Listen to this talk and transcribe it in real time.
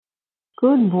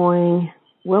Good morning.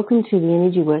 Welcome to the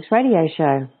Energy Works radio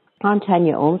show. I'm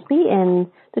Tanya Ormsby, and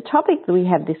the topic that we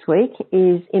have this week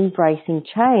is embracing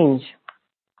change.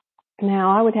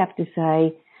 Now, I would have to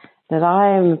say that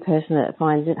I am a person that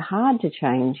finds it hard to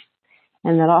change,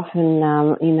 and that often,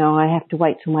 I have to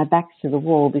wait till my back's to the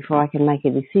wall before I can make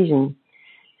a decision.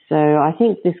 So I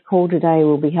think this call today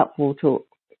will be helpful to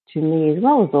me as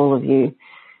well as all of you,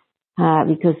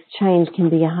 because change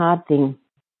can be a hard thing.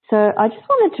 So I just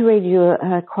wanted to read you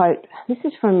a quote. This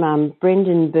is from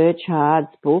Brendan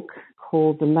Burchard's book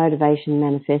called The Motivation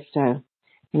Manifesto.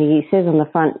 And he says on the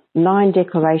front, 9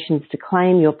 declarations to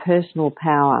claim your personal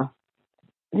power.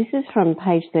 This is from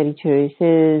page 32. It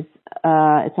says,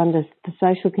 it's under the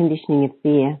social conditioning of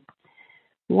fear.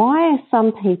 Why are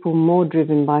some people more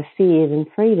driven by fear than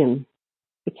freedom?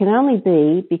 It can only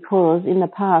be because in the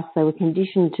past they were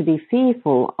conditioned to be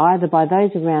fearful either by those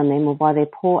around them or by their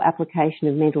poor application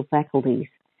of mental faculties.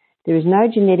 There is no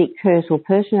genetic curse or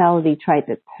personality trait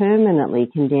that permanently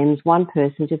condemns one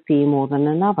person to fear more than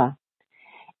another.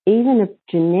 Even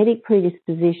a genetic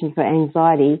predisposition for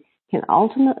anxiety can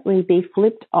ultimately be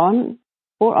flipped on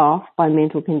or off by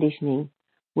mental conditioning.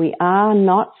 We are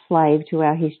not slave to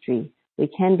our history. We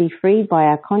can be freed by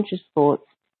our conscious thoughts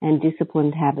and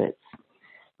disciplined habits.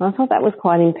 I thought that was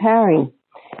quite empowering.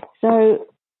 So,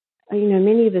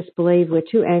 many of us believe we're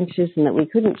too anxious and that we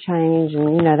couldn't change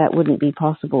and, that wouldn't be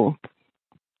possible.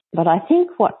 But I think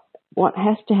what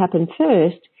has to happen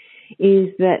first is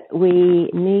that we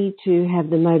need to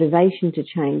have the motivation to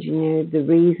change, the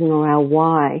reason or our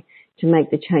why to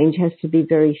make the change has to be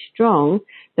very strong,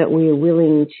 that we are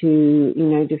willing to,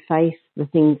 to face the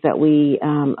things that we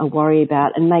are worried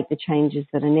about and make the changes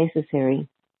that are necessary.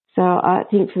 So I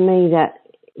think for me that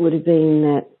would have been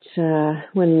that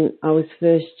when I was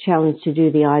first challenged to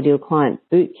do the Ideal Client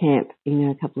Boot Camp,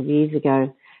 a couple of years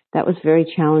ago, that was very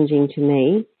challenging to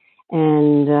me,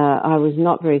 and I was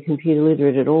not very computer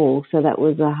literate at all, so that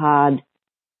was a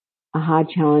hard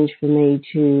challenge for me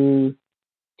to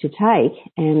take,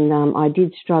 and I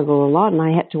did struggle a lot, and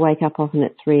I had to wake up often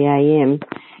at 3 a.m.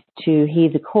 to hear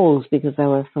the calls because they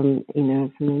were from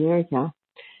America.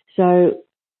 So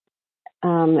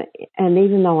and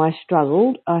even though I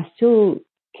struggled, I still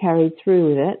carried through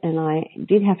with it, and I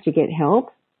did have to get help,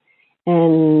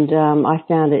 and I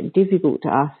found it difficult to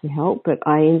ask for help, but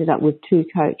I ended up with 2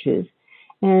 coaches.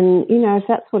 And, if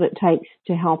that's what it takes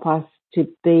to help us to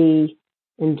be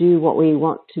and do what we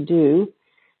want to do,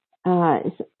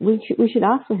 we should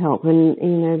ask for help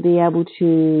and, be able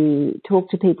to talk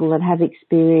to people that have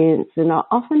experience. And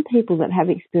often people that have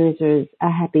experience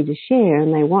are happy to share,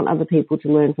 and they want other people to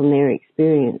learn from their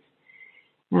experience.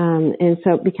 And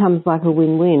so it becomes like a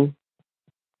win-win.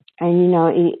 And,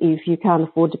 if you can't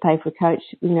afford to pay for a coach,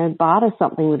 barter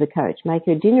something with a coach, make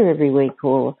her dinner every week,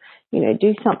 or,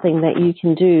 do something that you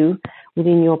can do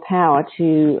within your power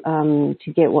to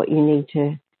get what you need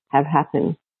to have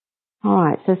happen. All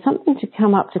right, so something to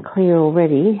come up to clear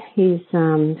already is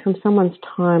from someone's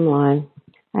timeline,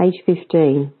 age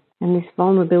 15, and this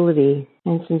vulnerability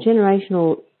and some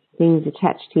generational things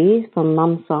attached here from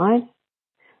mum's side.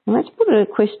 And let's put a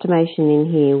questionation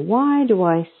in here. Why do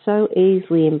I so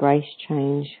easily embrace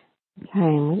change? Okay,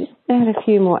 and we'll just add a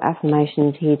few more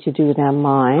affirmations here to do with our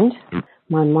mind.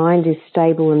 My mind is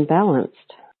stable and balanced.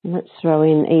 And let's throw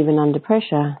in even under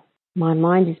pressure. My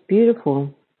mind is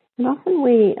beautiful. And often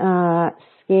we are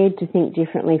scared to think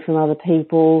differently from other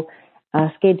people,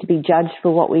 scared to be judged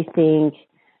for what we think,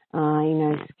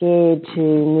 scared to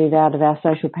move out of our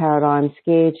social paradigm,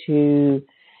 scared to,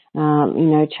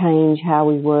 change how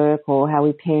we work or how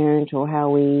we parent or how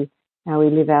we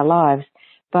live our lives.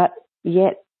 But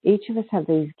yet each of us have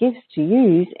these gifts to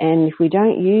use, and if we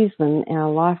don't use them, our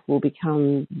life will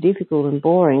become difficult and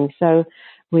boring. So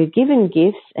we're given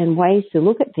gifts and ways to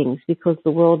look at things because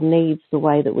the world needs the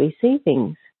way that we see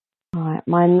things. All right,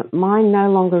 my mind no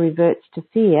longer reverts to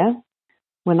fear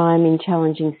when I'm in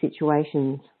challenging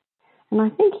situations. And I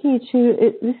think here too,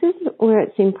 this is where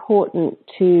it's important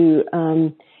to,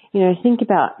 think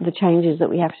about the changes that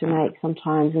we have to make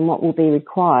sometimes and what will be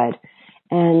required.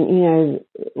 And,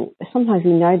 sometimes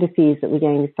we know the fears that we're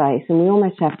going to face, and we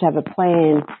almost have to have a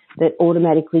plan that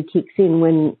automatically kicks in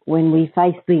when we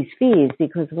face these fears,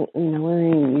 because,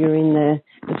 you're in the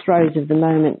throes of the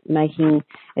moment. Making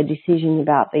a decision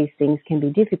about these things can be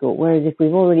difficult. Whereas if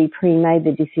we've already pre-made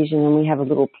the decision and we have a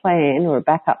little plan or a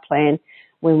backup plan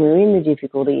when we're in the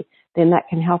difficulty, then that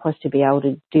can help us to be able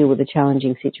to deal with a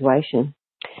challenging situation.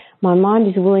 My mind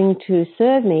is willing to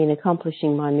serve me in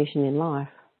accomplishing my mission in life.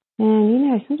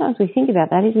 And, sometimes we think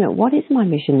about that, isn't it? What is my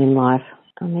mission in life?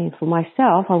 I mean, for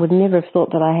myself, I would never have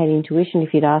thought that I had intuition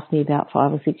if you'd asked me about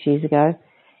 5 or 6 years ago.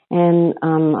 And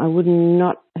I would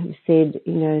not have said,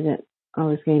 that I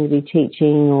was going to be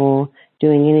teaching or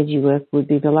doing energy work would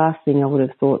be the last thing I would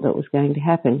have thought that was going to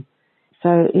happen. So,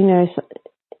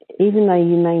 even though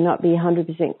you may not be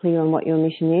 100% clear on what your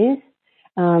mission is,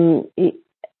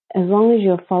 as long as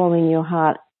you're following your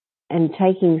heart and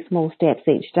taking small steps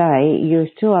each day, you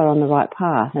still are on the right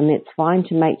path, and it's fine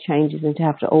to make changes and to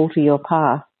have to alter your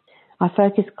path. I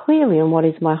focus clearly on what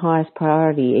is my highest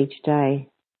priority each day.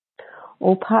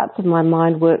 All parts of my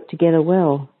mind work together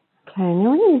well. Okay,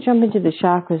 now we're going to jump into the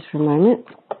chakras for a moment.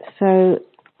 So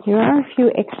there are a few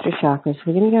extra chakras.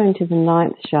 We're going to go into the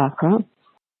 9th chakra.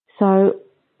 So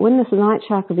when the 9th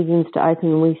chakra begins to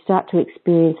open, we start to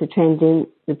experience the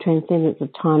transcendence of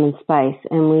time and space,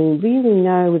 and we really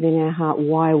know within our heart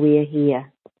why we are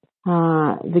here.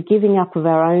 The giving up of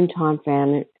our own time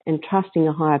frame and trusting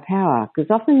a higher power, because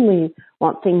often we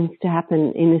want things to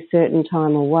happen in a certain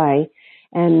time or way,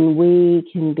 and we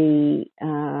can be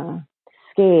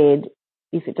scared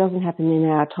if it doesn't happen in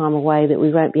our time or way that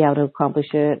we won't be able to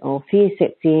accomplish it, or fear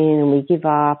sets in and we give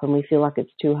up and we feel like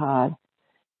it's too hard.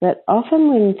 But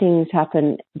often when things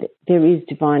happen, there is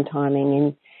divine timing,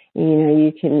 and,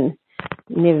 you can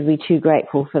never be too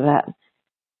grateful for that.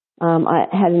 I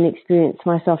had an experience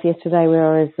myself yesterday where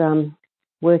I was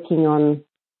working on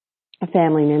a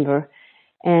family member,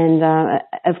 and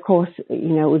of course,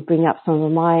 it would bring up some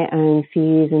of my own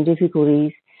fears and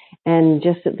difficulties. And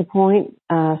just at the point,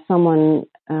 someone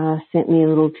sent me a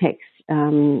little text,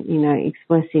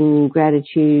 expressing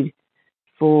gratitude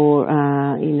for,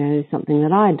 something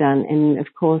that I'd done. And of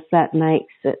course that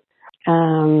makes it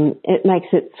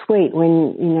sweet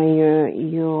when,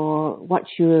 your what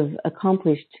you have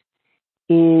accomplished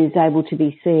is able to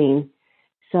be seen.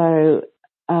 So,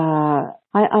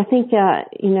 I think,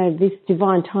 this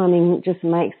divine timing just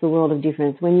makes the world of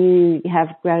difference. When you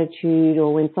have gratitude,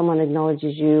 or when someone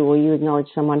acknowledges you, or you acknowledge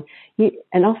someone,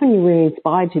 and often you were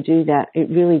inspired to do that, it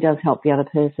really does help the other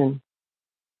person.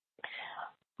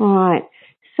 All right.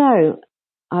 So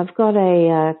I've got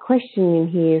a question in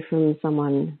here from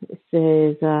someone. It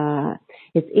says,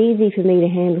 it's easy for me to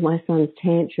handle my son's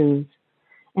tantrums.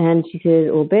 And she says,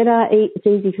 or better, it's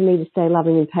easy for me to stay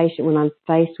loving and patient when I'm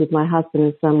faced with my husband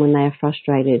and son when they are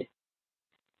frustrated.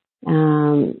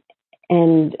 And,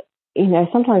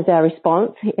 sometimes our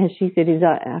response, as she said, is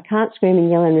I can't scream and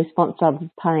yell in response to others'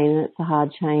 pain, and it's a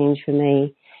hard change for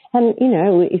me. And,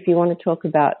 if you want to talk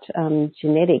about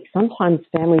genetics, sometimes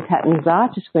family patterns are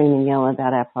to scream and yell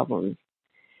about our problems.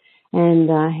 And,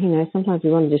 sometimes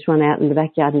we want to just run out in the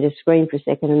backyard and just scream for a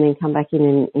second and then come back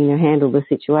in and, handle the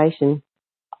situation.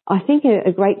 I think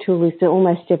a great tool is to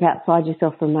almost step outside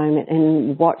yourself for a moment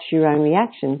and watch your own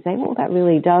reaction. Say, well, that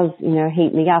really does,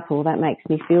 heat me up, or that makes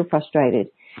me feel frustrated.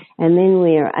 And then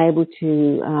we are able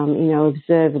to,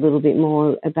 observe a little bit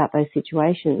more about those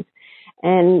situations.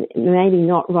 And maybe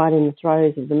not right in the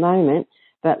throes of the moment,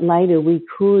 but later we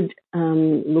could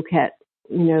look at,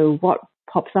 what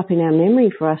pops up in our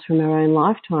memory for us from our own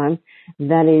lifetime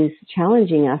that is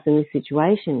challenging us in this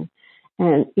situation.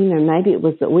 And, maybe it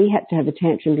was that we had to have a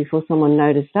tantrum before someone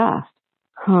noticed us.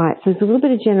 All right, so there's a little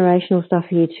bit of generational stuff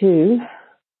here too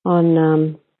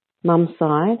on Mum's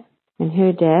side and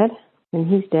her dad and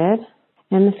his dad,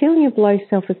 and the feeling of low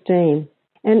self-esteem.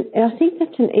 And I think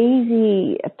that's an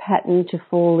easy pattern to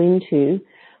fall into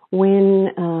when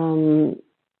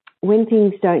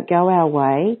things don't go our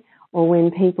way, or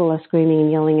when people are screaming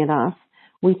and yelling at us.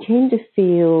 We tend to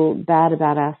feel bad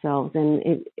about ourselves,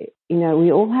 and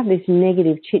we all have this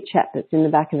negative chit chat that's in the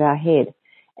back of our head,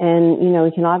 and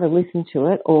we can either listen to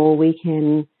it, or we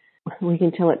can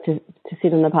tell it to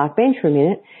sit on the park bench for a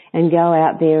minute and go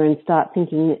out there and start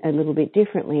thinking a little bit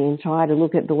differently and try to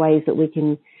look at the ways that we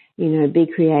can be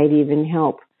creative and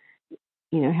help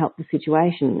the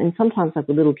situation. And sometimes, like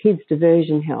with little kids,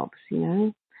 diversion helps.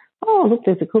 Oh, look,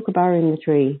 there's a kookaburra in the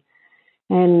tree,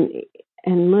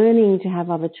 and learning to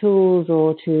have other tools,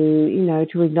 or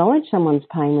to acknowledge someone's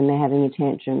pain when they're having a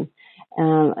tantrum,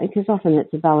 because often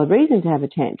it's a valid reason to have a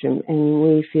tantrum, and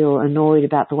we feel annoyed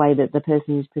about the way that the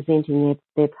person is presenting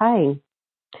their pain.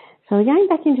 So we're going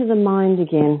back into the mind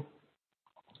again,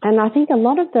 and I think a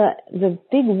lot of the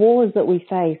big wars that we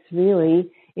face really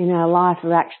in our life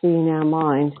are actually in our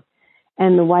mind,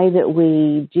 and the way that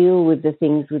we deal with the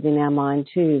things within our mind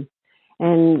too.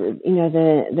 And,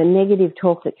 the negative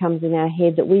talk that comes in our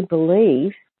head that we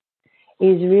believe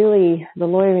is really the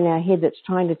lawyer in our head that's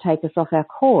trying to take us off our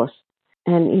course.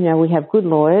 And, we have good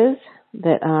lawyers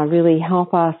that really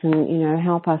help us and,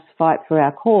 help us fight for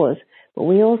our cause. But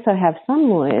we also have some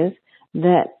lawyers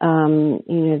that,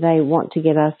 they want to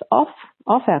get us off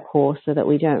our course so that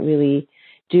we don't really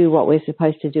do what we're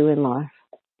supposed to do in life.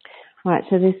 All right,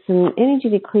 so there's some energy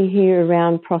to clear here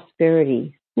around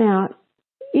prosperity. Now,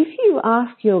 if you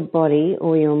ask your body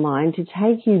or your mind to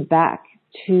take you back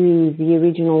to the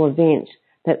original event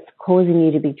that's causing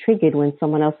you to be triggered when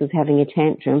someone else is having a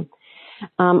tantrum,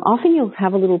 often you'll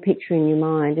have a little picture in your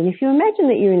mind. And if you imagine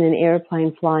that you're in an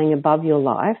airplane flying above your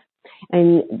life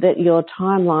and that your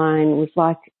timeline was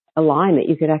like a line that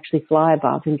you could actually fly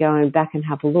above and go back and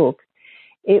have a look,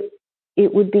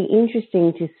 it would be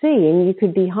interesting to see, and you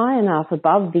could be high enough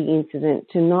above the incident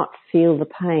to not feel the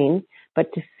pain,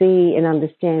 but to see and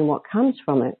understand what comes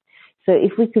from it. So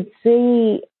if we could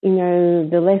see,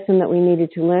 the lesson that we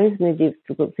needed to learn from the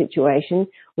difficult situation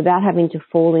without having to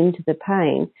fall into the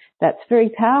pain, that's very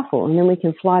powerful. And then we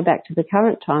can fly back to the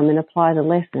current time and apply the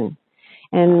lesson.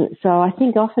 And so I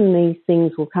think often these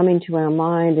things will come into our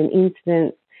mind and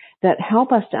incidents that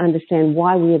help us to understand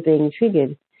why we are being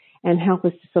triggered and help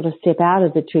us to sort of step out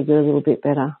of the trigger a little bit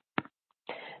better.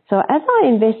 So as I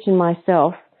invest in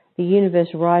myself, the universe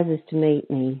rises to meet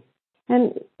me.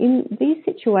 And in these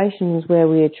situations where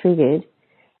we are triggered,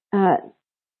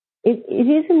 it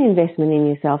is an investment in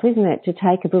yourself, isn't it? To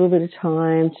take a little bit of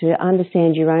time to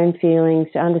understand your own feelings,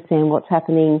 to understand what's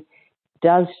happening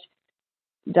does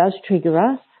trigger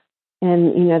us.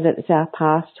 And, that it's our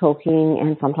past talking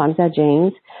and sometimes our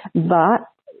genes. But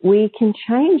we can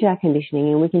change our conditioning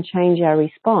and we can change our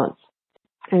response.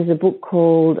 There's a book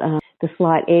called The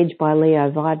Slight Edge by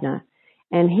Leo Weidner.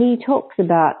 And he talks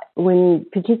about when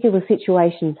particular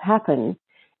situations happen,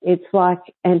 it's like,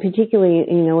 and particularly,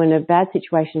 when a bad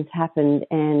situation's happened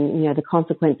and, the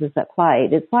consequences that played,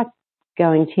 it's like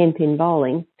going 10-pin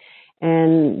bowling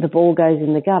and the ball goes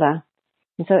in the gutter.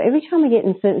 And so every time we get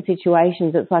in certain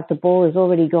situations, it's like the ball has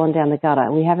already gone down the gutter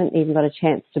and we haven't even got a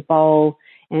chance to bowl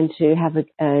and to have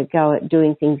a go at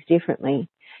doing things differently.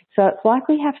 So it's like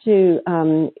we have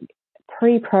to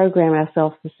pre-program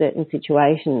ourselves for certain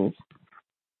situations.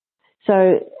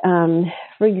 So,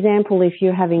 for example, if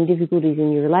you're having difficulties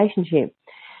in your relationship,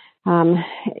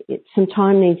 some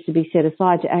time needs to be set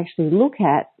aside to actually look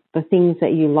at the things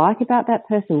that you like about that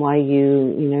person, why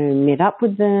you met up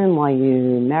with them, why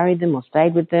you married them or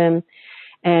stayed with them,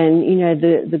 and,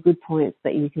 the good points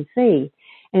that you can see.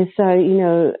 And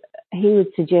so, he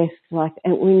would suggest, like,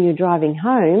 when you're driving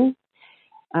home,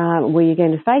 where you're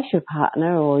going to face your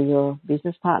partner or your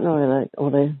business partner or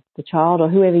the child or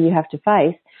whoever you have to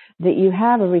face, that you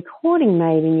have a recording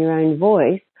made in your own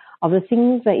voice of the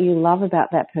things that you love about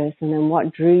that person and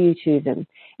what drew you to them.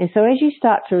 And so as you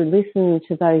start to listen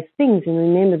to those things and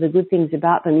remember the good things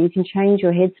about them, you can change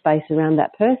your headspace around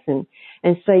that person.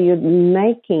 And so you're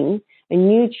making a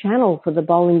new channel for the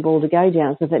bowling ball to go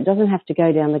down so that it doesn't have to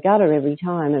go down the gutter every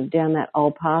time and down that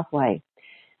old pathway.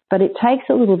 But it takes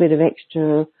a little bit of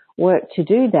extra work to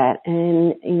do that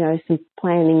and, some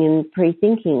planning and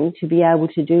pre-thinking to be able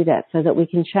to do that so that we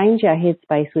can change our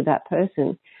headspace with that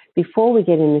person before we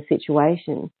get in the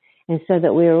situation and so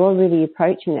that we're already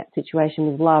approaching that situation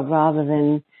with love rather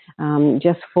than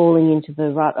just falling into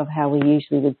the rut of how we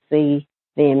usually would see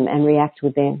them and react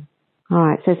with them. All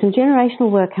right, so some generational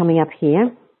work coming up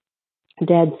here.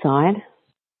 Dad's side,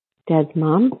 Dad's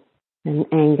mum, and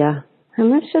anger. And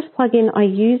let's just plug in, I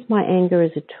use my anger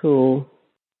as a tool.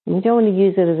 And we don't want to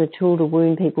use it as a tool to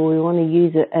wound people. We want to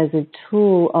use it as a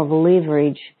tool of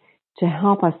leverage to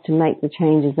help us to make the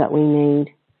changes that we need.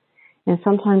 And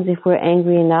sometimes if we're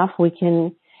angry enough, we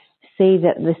can see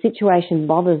that the situation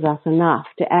bothers us enough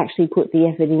to actually put the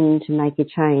effort in to make a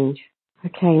change.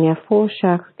 Okay, now fourth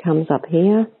chakra comes up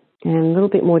here. And a little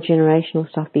bit more generational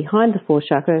stuff behind the fourth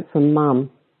chakra from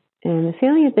mum. And the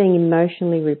feeling of being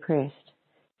emotionally repressed.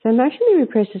 So emotionally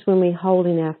repressed is when we hold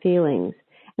in our feelings.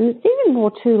 And it's even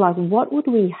more too like what would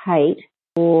we hate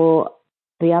for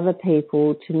the other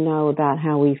people to know about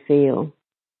how we feel.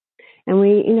 And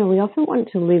we often want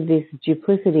to live this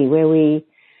duplicity where we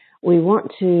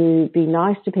want to be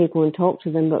nice to people and talk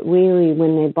to them, but really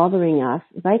when they're bothering us,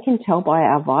 they can tell by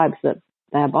our vibes that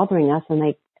they're bothering us and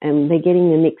they're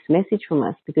getting the mixed message from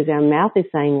us because our mouth is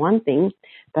saying one thing,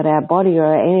 but our body or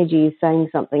our energy is saying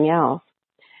something else.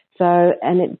 So,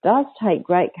 and it does take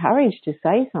great courage to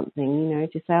say something,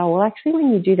 to say, oh, well, actually,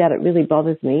 when you do that, it really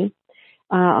bothers me.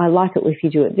 I like it if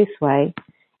you do it this way.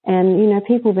 And,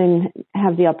 people then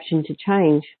have the option to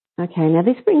change. Okay, now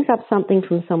this brings up something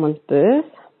from someone's birth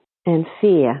and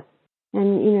fear.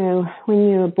 And, when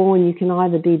you're born, you can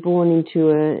either be born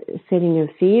into a setting of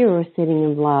fear or a setting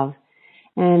of love.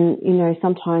 And,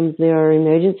 sometimes there are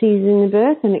emergencies in the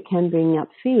birth and it can bring up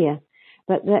fear.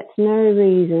 But that's no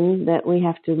reason that we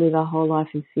have to live our whole life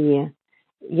in fear.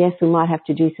 yes, we might have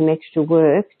to do some extra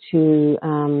work to,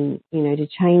 to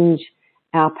change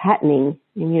our patterning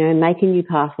and, make a new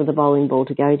path for the bowling ball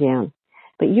to go down.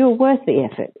 But you're worth the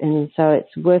effort, and so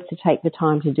it's worth to take the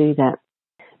time to do that.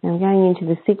 Now I'm going into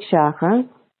the sixth chakra,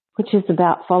 which is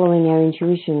about following our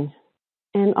intuition.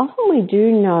 And often we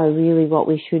do know really what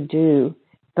we should do,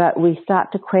 but we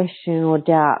start to question or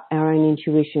doubt our own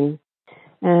intuition.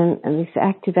 And this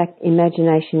active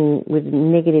imagination with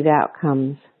negative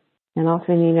outcomes. And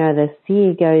often, the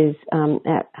fear goes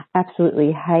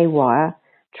absolutely haywire,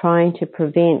 trying to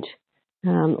prevent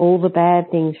all the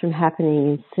bad things from happening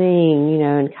and seeing,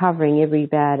 and covering every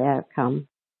bad outcome.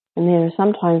 And there are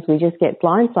sometimes we just get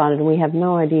blindsided and we have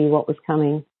no idea what was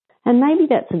coming. And maybe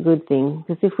that's a good thing,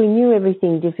 because if we knew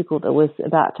everything difficult that was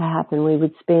about to happen, we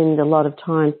would spend a lot of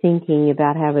time thinking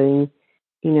about how to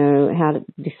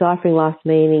deciphering life's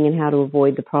meaning and how to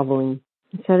avoid the problem.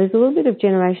 So there's a little bit of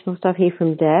generational stuff here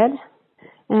from Dad,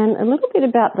 and a little bit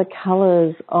about the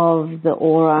colours of the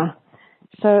aura.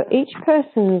 So each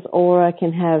person's aura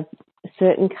can have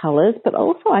certain colours, but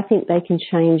also I think they can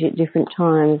change at different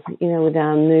times, with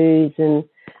our moods and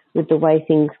with the way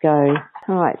things go.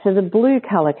 All right, so the blue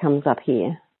colour comes up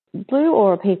here. Blue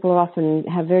aura people often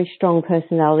have very strong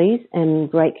personalities and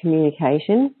great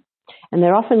communication. And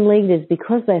they're often leaders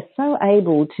because they're so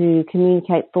able to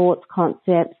communicate thoughts,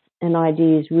 concepts, and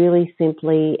ideas really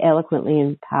simply, eloquently,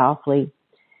 and powerfully.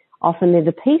 Often they're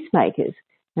the peacemakers,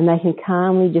 and they can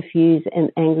calmly diffuse an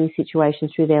angry situation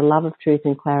through their love of truth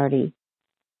and clarity.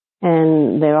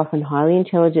 And they're often highly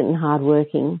intelligent and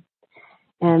hardworking.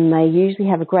 And they usually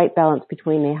have a great balance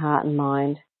between their heart and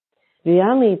mind. The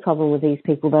only problem with these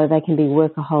people, though, they can be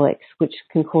workaholics, which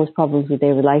can cause problems with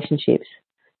their relationships.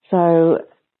 So,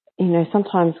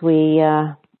 sometimes we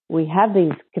have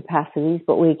these capacities,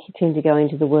 but we tend to go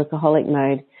into the workaholic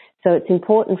mode. So it's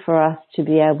important for us to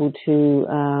be able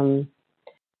to,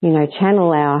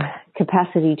 channel our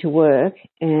capacity to work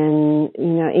and,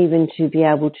 even to be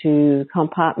able to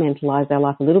compartmentalize our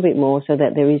life a little bit more so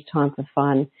that there is time for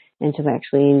fun and to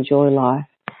actually enjoy life.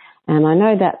 And I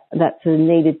know that that's a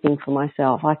needed thing for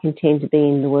myself. I can tend to be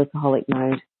in the workaholic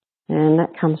mode, and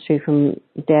that comes through from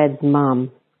Dad's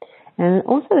mum. And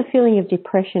also the feeling of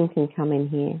depression can come in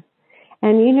here.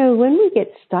 And, when we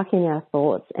get stuck in our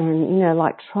thoughts and,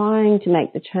 like trying to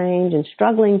make the change and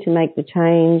struggling to make the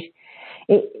change,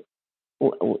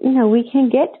 we can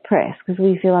get depressed because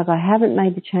we feel like I haven't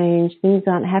made the change. Things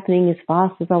aren't happening as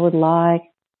fast as I would like.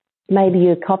 Maybe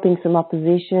you're copping some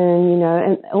opposition,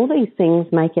 and all these things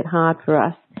make it hard for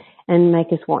us and make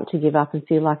us want to give up and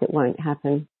feel like it won't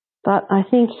happen. But I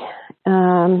think,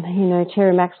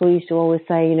 Cherry Maxwell used to always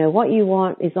say, what you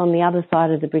want is on the other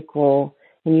side of the brick wall,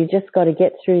 and you just got to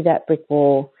get through that brick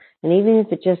wall. And even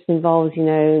if it just involves,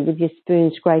 with your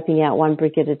spoon scraping out one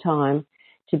brick at a time,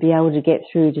 to be able to get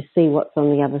through to see what's on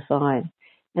the other side.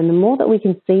 And the more that we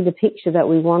can see the picture that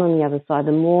we want on the other side,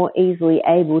 the more easily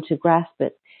able to grasp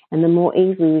it, and the more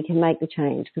easily we can make the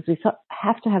change, because we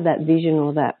have to have that vision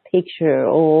or that picture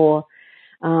or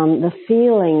the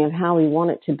feeling of how we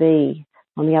want it to be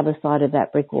on the other side of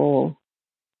that brick wall.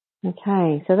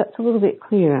 Okay, so that's a little bit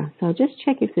clearer. So I'll just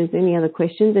check if there's any other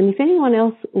questions. And if anyone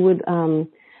else would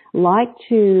like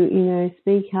to,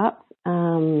 speak up,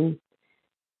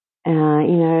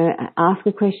 ask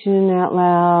a question out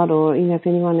loud, or, if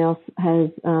anyone else has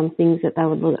things that they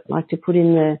would like to put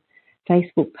in the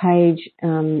Facebook page,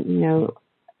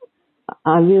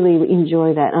 I really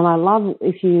enjoy that. And I love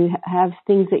if you have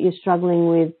things that you're struggling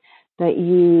with that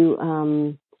you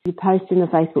post in the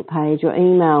Facebook page or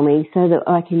email me so that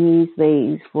I can use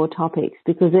these for topics,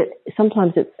 because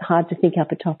sometimes it's hard to think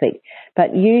up a topic,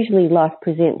 but usually life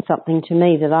presents something to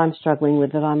me that I'm struggling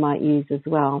with that I might use as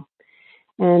well.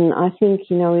 And I think,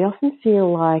 we often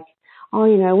feel like,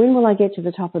 when will I get to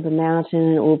the top of the mountain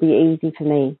and it will be easy for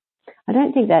me? I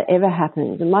don't think that ever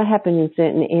happens. It might happen in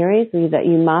certain areas, either that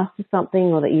you master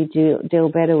something or that you deal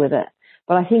better with it.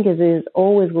 But I think there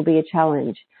always will be a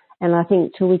challenge. And I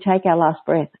think till we take our last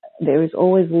breath, there is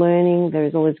always learning, there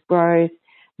is always growth,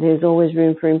 there's always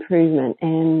room for improvement.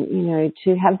 And,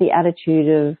 to have the attitude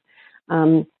of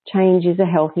change is a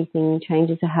healthy thing, change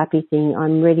is a happy thing.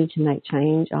 I'm ready to make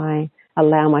change. I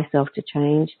allow myself to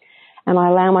change. And I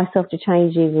allow myself to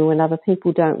change even when other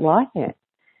people don't like it.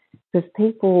 Because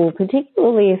people,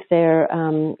 particularly if they're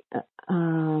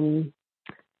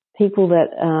people that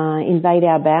invade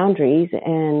our boundaries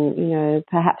and,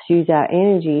 perhaps use our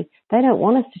energy, they don't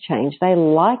want us to change. They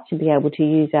like to be able to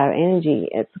use our energy.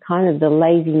 It's kind of the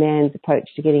lazy man's approach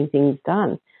to getting things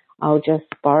done. I'll just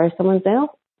borrow someone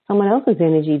else's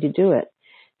energy to do it.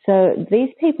 So these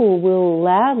people will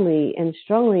loudly and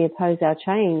strongly oppose our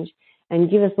change, and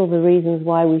give us all the reasons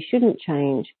why we shouldn't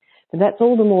change. But that's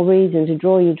all the more reason to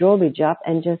draw your drawbridge up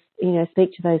and just,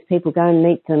 speak to those people, go and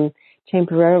meet them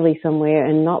temporarily somewhere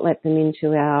and not let them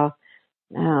into our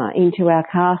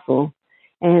castle.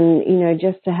 And,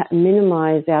 just to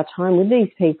minimize our time with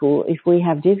these people if we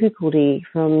have difficulty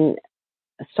from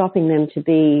stopping them to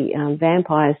be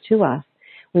vampires to us.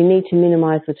 We need to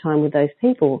minimize the time with those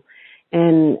people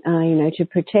and, to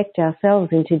protect ourselves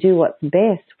and to do what's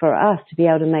best for us to be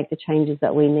able to make the changes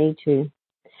that we need to.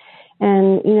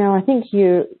 And, I think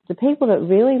the people that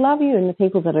really love you and the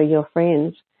people that are your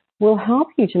friends will help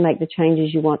you to make the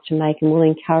changes you want to make and will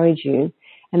encourage you,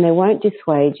 and they won't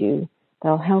dissuade you.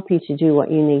 They'll help you to do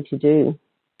what you need to do.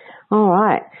 All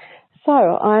right. So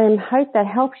I hope that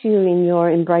helps you in your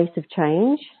embrace of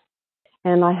change,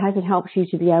 and I hope it helps you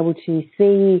to be able to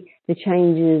see the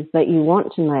changes that you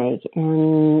want to make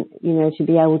and, to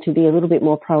be able to be a little bit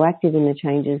more proactive in the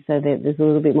changes so that there's a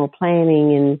little bit more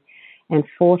planning and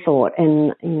forethought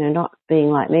and, not being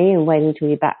like me and waiting till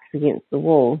your back's against the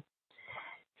wall.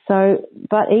 So,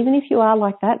 but even if you are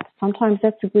like that, sometimes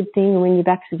that's a good thing. And when your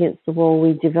back's against the wall,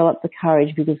 we develop the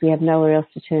courage because we have nowhere else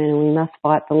to turn and we must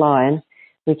fight the lion.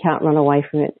 We can't run away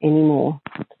from it anymore.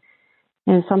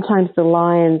 And sometimes the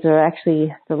lions are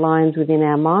actually the lions within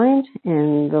our mind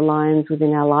and the lions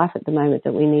within our life at the moment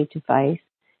that we need to face.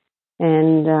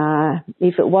 And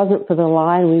if it wasn't for the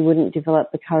lion, we wouldn't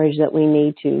develop the courage that we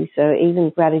need to. So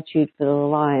even gratitude for the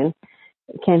lion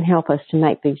can help us to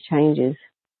make these changes.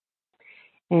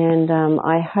 And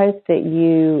I hope that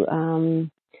you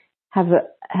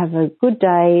have a good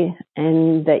day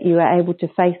and that you are able to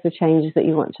face the changes that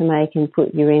you want to make and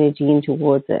put your energy in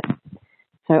towards it.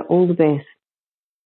 So all the best.